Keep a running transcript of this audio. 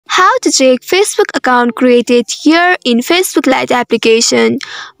how to check Facebook account created here in Facebook Lite application.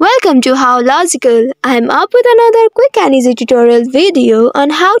 Welcome to How Logical. I am up with another quick and easy tutorial video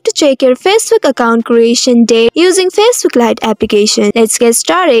on how to check your Facebook account creation date using Facebook Lite application. Let's get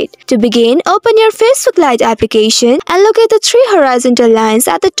started. To begin, open your Facebook Lite application and look at the three horizontal lines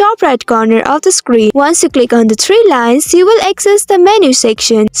at the top right corner of the screen. Once you click on the three lines, you will access the menu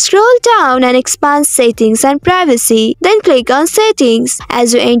section. Scroll down and expand Settings and Privacy. Then click on Settings.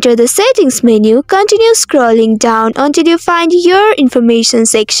 As you enter the Settings menu, continue scrolling down until you find Your Information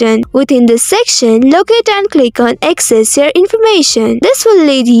section. Within this section, locate and click on Access Your Information. This will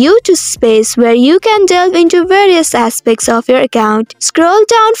lead you to space where you can delve into various aspects of your account. Scroll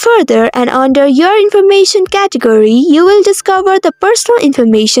down further and under Your Information category, you will discover the Personal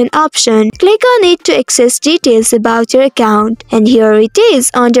Information option. Click on it to access details about your account. And here it is.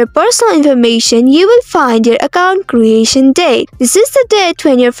 Under Personal Information, you will find your account creation date. This is the date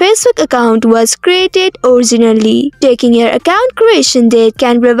when your Facebook account was created originally. Checking your account creation date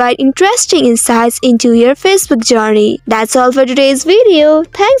can provide interesting insights into your Facebook journey. That's all for today's video.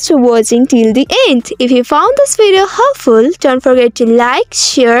 Thanks for watching till the end. If you found this video helpful, don't forget to like,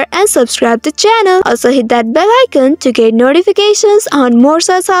 share and subscribe to the channel. Also hit that bell icon to get notifications on more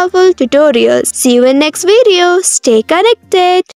such helpful tutorials. See you in next video. Stay connected.